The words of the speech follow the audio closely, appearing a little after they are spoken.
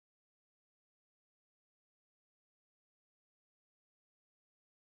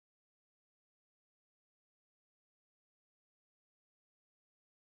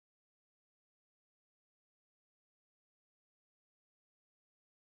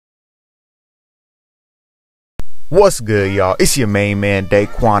What's good, y'all? It's your main man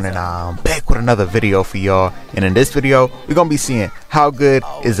Deykwon, and I'm back with another video for y'all. And in this video, we're gonna be seeing how good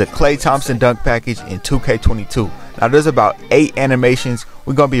is a Klay Thompson dunk package in 2K22. Now there's about 8 animations.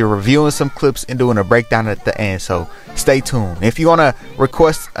 We're gonna be reviewing some clips and doing a breakdown at the end, so stay tuned. If you wanna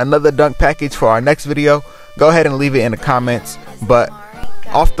request another dunk package for our next video, go ahead and leave it in the comments. But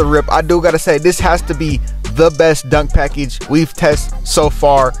off the rip, I do gotta say this has to be the best dunk package we've tested so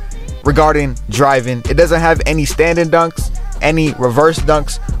far regarding driving. It doesn't have any standing dunks, any reverse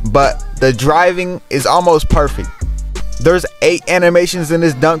dunks, but the driving is almost perfect. There's 8 animations in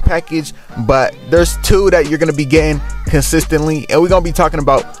this dunk package, but there's 2 that you're going to be getting consistently, and we're going to be talking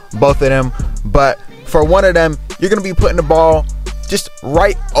about both of them. But for one of them, you're going to be putting the ball just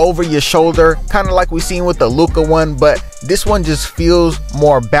right over your shoulder, kind of like we seen with the Luka one, but this one just feels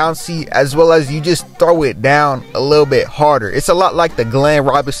more bouncy, as well as you just throw it down a little bit harder. It's a lot like the Glenn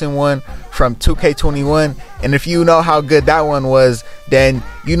Robinson one from 2K21, and if you know how good that one was, then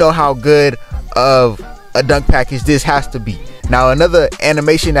you know how good of a dunk package this has to be. Now another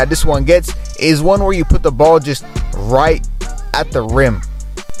animation that this one gets is one where you put the ball just right at the rim.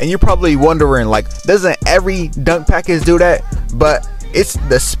 And you're probably wondering, like, doesn't every dunk package do that? But it's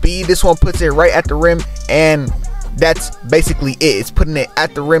the speed. This one puts it right at the rim, and that's basically it. It's putting it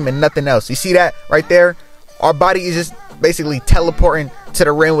at the rim and nothing else. You see that right there? Our body is just basically teleporting to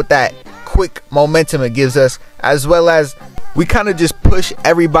the rim with that quick momentum it gives us, as well as we kind of just push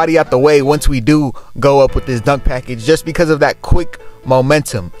everybody out the way once we do go up with this dunk package, just because of that quick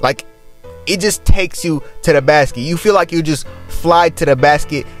momentum. Like, it just takes you to the basket. You feel like you just fly to the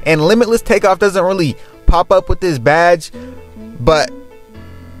basket, and limitless takeoff doesn't really pop up with this badge, but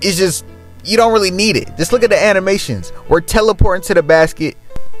it's just, you don't really need it. Just look at the animations. We're teleporting to the basket,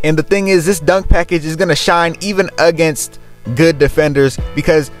 and the thing is, this dunk package is gonna shine even against good defenders,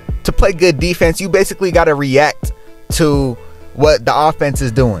 because to play good defense, you basically got to react to what the offense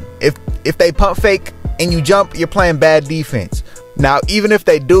is doing. If they pump fake and you jump, you're playing bad defense. Now, even if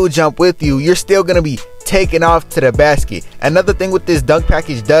they do jump with you, you're still going to be taken off to the basket. Another thing with this dunk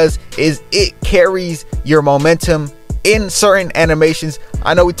package does is it carries your momentum in certain animations.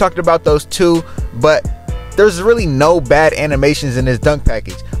 I know we talked about those too, but there's really no bad animations in this dunk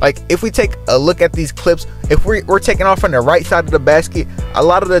package. Like, if we take a look at these clips, if we're taking off on the right side of the basket, a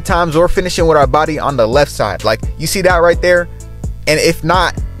lot of the times we're finishing with our body on the left side. Like, you see that right there? And if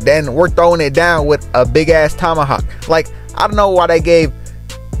not, then we're throwing it down with a big ass tomahawk. Like, I don't know why they gave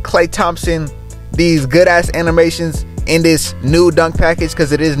Klay Thompson these good ass animations in this new dunk package,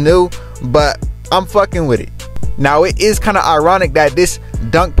 because it is new, but I'm fucking with it. Now, it is kind of ironic that this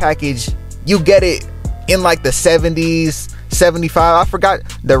dunk package, you get it in like the 70s, 75. I forgot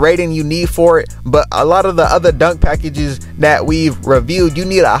the rating you need for it, but a lot of the other dunk packages that we've reviewed, you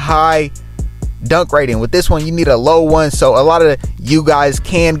need a high dunk rating. With this one, you need a low one, so a lot of you guys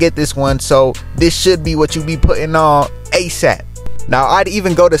can get this one, so this should be what you be putting on ASAP. Now, I'd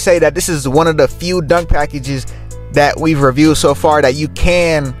even go to say that this is one of the few dunk packages that we've reviewed so far that you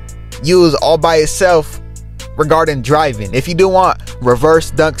can use all by itself regarding driving. If you do want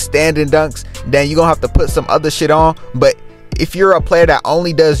reverse dunks, standing dunks, then you're gonna have to put some other shit on. But if you're a player that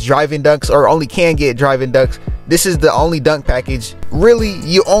only does driving dunks, or only can get driving dunks, this is the only dunk package really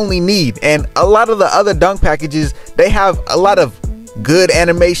you only need. And a lot of the other dunk packages, they have a lot of good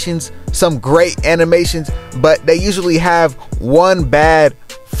animations, some great animations, but they usually have one bad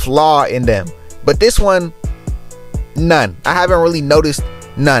flaw in them. But this one, none. I haven't really noticed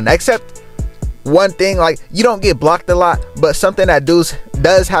none, except one thing, like, you don't get blocked a lot, but something that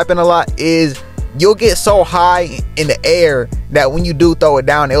does happen a lot is you'll get so high in the air that when you do throw it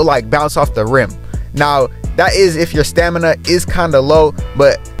down, it'll like bounce off the rim. Now, that is if your stamina is kind of low,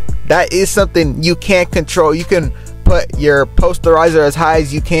 but that is something you can't control. You can put your posterizer as high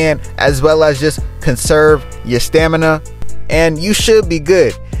as you can, as well as just conserve your stamina, and you should be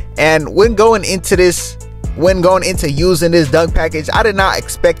good. And when going into using this dunk package, I did not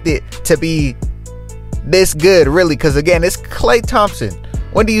expect it to be this good, really, because again, it's Klay Thompson.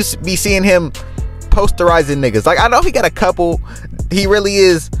 When do you be seeing him posterizing niggas? Like, I know he got a couple, he really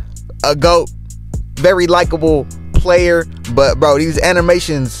is a GOAT, very likable player, but bro, these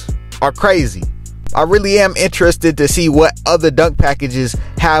animations are crazy. I really am interested to see what other dunk packages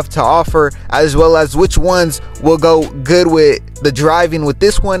have to offer, as well as which ones will go good with the driving with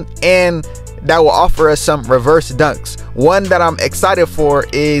this one, and that will offer us some reverse dunks. One that I'm excited for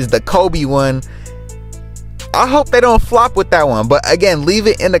is the Kobe one. I hope they don't flop with that one, but again, leave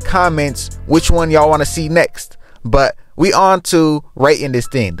it in the comments which one y'all want to see next. But we on to rating this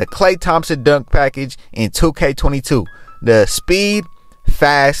thing, the Klay Thompson dunk package in 2K22. The speed,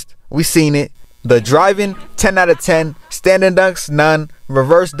 fast, we seen it. The driving, 10 out of 10. Standing dunks, none.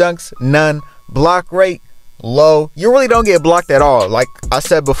 Reverse dunks, none. Block rate, low. You really don't get blocked at all. Like I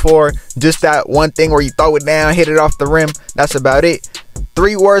said before, just that one thing where you throw it down, hit it off the rim. That's about it.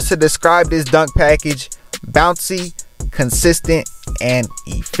 3 words to describe this dunk package: bouncy, consistent, and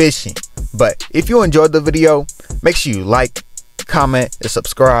efficient. But if you enjoyed the video, make sure you like, comment, and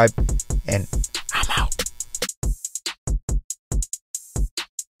subscribe. And I'm out.